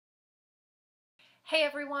Hey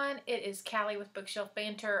everyone, it is Callie with Bookshelf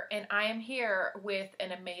Banter, and I am here with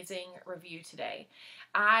an amazing review today.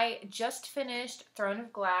 I just finished Throne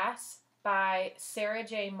of Glass by Sarah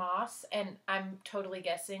J. Maas, and I'm totally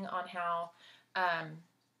guessing on um,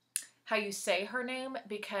 how you say her name,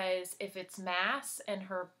 because if it's Maas and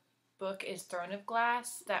her book is Throne of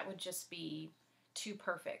Glass, that would just be too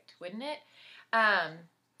perfect, wouldn't it? Um,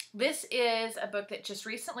 this is a book that just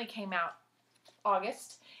recently came out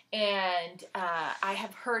August, and I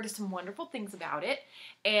have heard some wonderful things about it,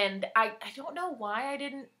 and I don't know why I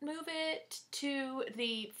didn't move it to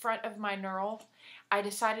the front of my neural. I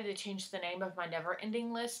decided to change the name of my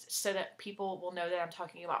never-ending list so that people will know that I'm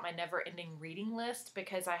talking about my never-ending reading list,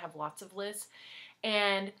 because I have lots of lists,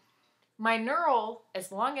 and my neural,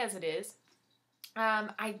 as long as it is,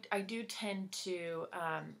 I do tend to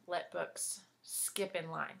let books skip in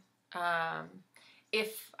line.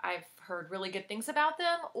 If I've heard really good things about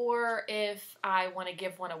them, or if I want to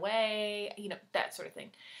give one away, that sort of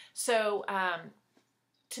thing. So,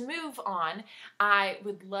 to move on, I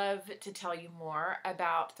would love to tell you more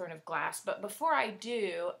about Throne of Glass. But before I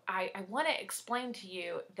do, I want to explain to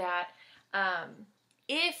you that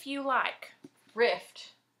if you like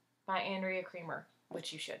Rift by Andrea Creamer,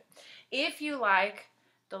 which you should, if you like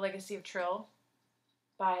The Legacy of Trill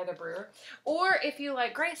by Heather Brewer, or if you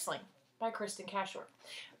like Graceling by Kristen Cashore,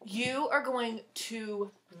 you are going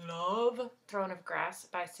to love Throne of Glass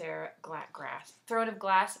by Throne of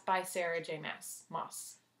Glass by Sarah J.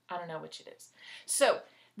 Maas. I don't know which it is. So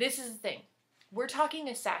this is the thing. We're talking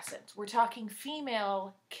assassins. We're talking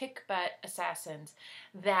female kick-butt assassins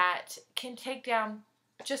that can take down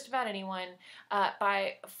just about anyone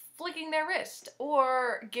by flicking their wrist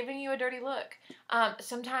or giving you a dirty look.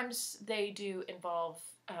 Sometimes they do involve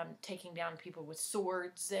taking down people with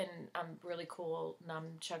swords and really cool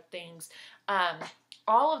nunchuck things.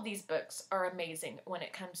 All of these books are amazing when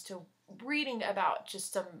it comes to reading about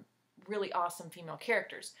just some really awesome female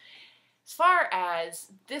characters. As far as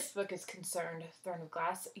this book is concerned, Throne of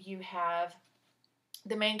Glass, you have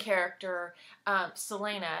the main character,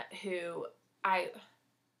 Selena, who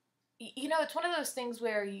it's one of those things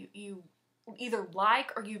where you either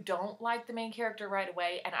like or you don't like the main character right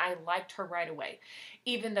away, and I liked her right away,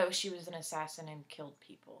 even though she was an assassin and killed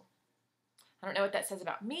people. I don't know what that says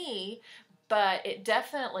about me, but it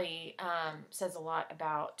definitely says a lot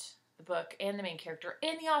about the book and the main character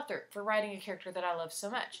and the author for writing a character that I love so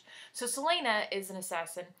much. So Selena is an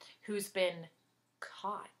assassin who's been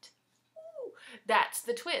caught. That's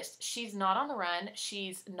the twist. She's not on the run.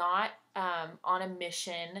 She's not on a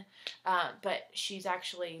mission, but she's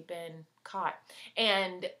actually been caught.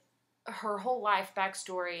 And her whole life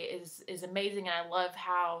backstory is amazing, and I love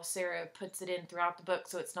how Sarah puts it in throughout the book,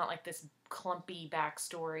 so it's not like this clumpy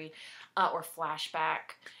backstory or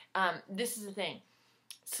flashback. This is the thing.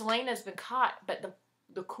 Selena's been caught, but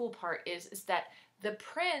the cool part is that the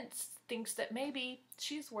prince thinks that maybe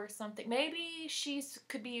she's worth something. Maybe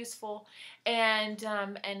could be useful, and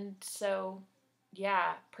so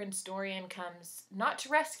yeah, Prince Dorian comes not to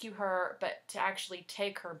rescue her, but to actually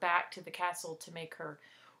take her back to the castle to make her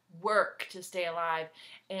work to stay alive.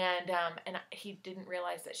 And he didn't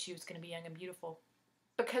realize that she was going to be young and beautiful,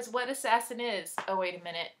 because what assassin is? Oh, wait a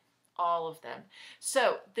minute. All of them.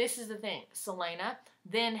 So this is the thing. Selena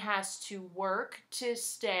then has to work to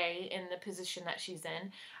stay in the position that she's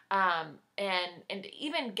in, and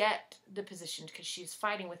even get the position, because she's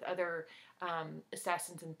fighting with other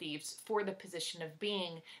assassins and thieves for the position of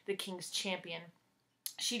being the king's champion.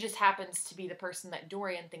 She just happens to be the person that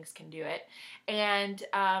Dorian thinks can do it, and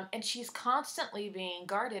she's constantly being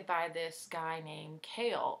guarded by this guy named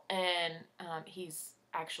Kale, and he's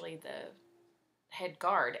actually the head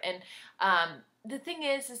guard. And the thing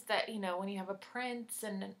is that, when you have a prince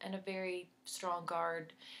and a very strong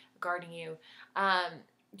guard guarding you,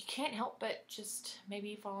 you can't help but just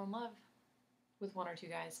maybe fall in love with one or two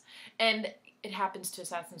guys. And it happens to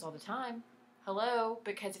assassins all the time. Hello,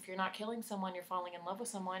 because if you're not killing someone, you're falling in love with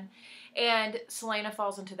someone. And Selena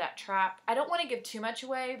falls into that trap. I don't want to give too much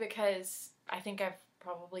away, because I think I've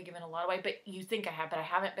probably given a lot away, but you think I have, but I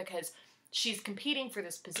haven't, because she's competing for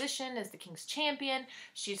this position as the king's champion.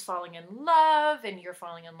 She's falling in love, and you're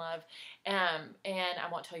falling in love. And I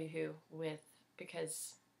won't tell you who with,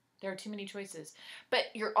 because there are too many choices. But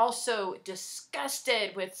you're also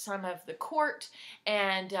disgusted with some of the court,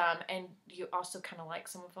 and you also kind of like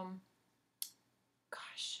some of them.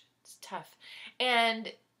 Gosh, it's tough.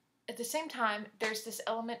 And at the same time, there's this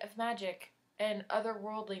element of magic and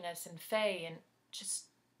otherworldliness and fae and just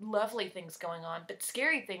lovely things going on, but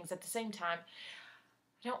scary things at the same time.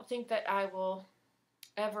 I don't think that I will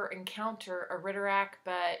ever encounter a Ritterak,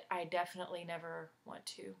 but I definitely never want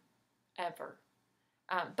to, ever.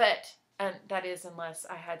 But that is unless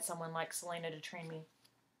I had someone like Selena to train me,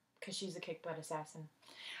 because she's a kick-butt assassin.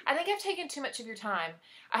 I think I've taken too much of your time.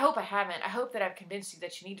 I hope I haven't. I hope that I've convinced you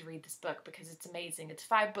that you need to read this book because it's amazing. It's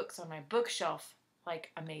 5 books on my bookshelf.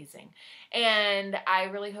 Like, amazing. And I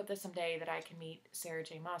really hope that someday that I can meet Sarah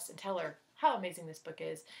J. Maas and tell her how amazing this book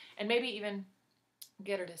is. And maybe even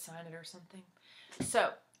get her to sign it or something.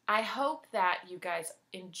 So, I hope that you guys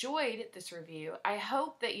enjoyed this review. I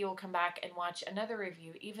hope that you'll come back and watch another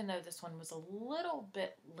review, even though this one was a little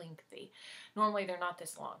bit lengthy. Normally, they're not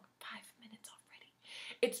this long. 5 minutes already.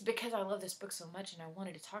 It's because I love this book so much and I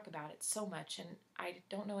wanted to talk about it so much. And I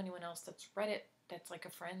don't know anyone else that's read it that's like a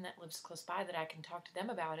friend that lives close by that I can talk to them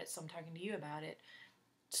about it. So I'm talking to you about it.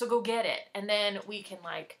 So go get it. And then we can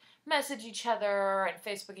like message each other and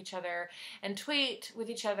Facebook each other and tweet with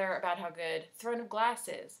each other about how good Throne of Glass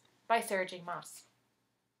is by Sarah J. Maas.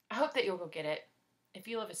 I hope that you'll go get it. If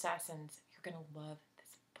you love assassins, you're going to love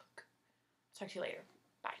this book. Talk to you later.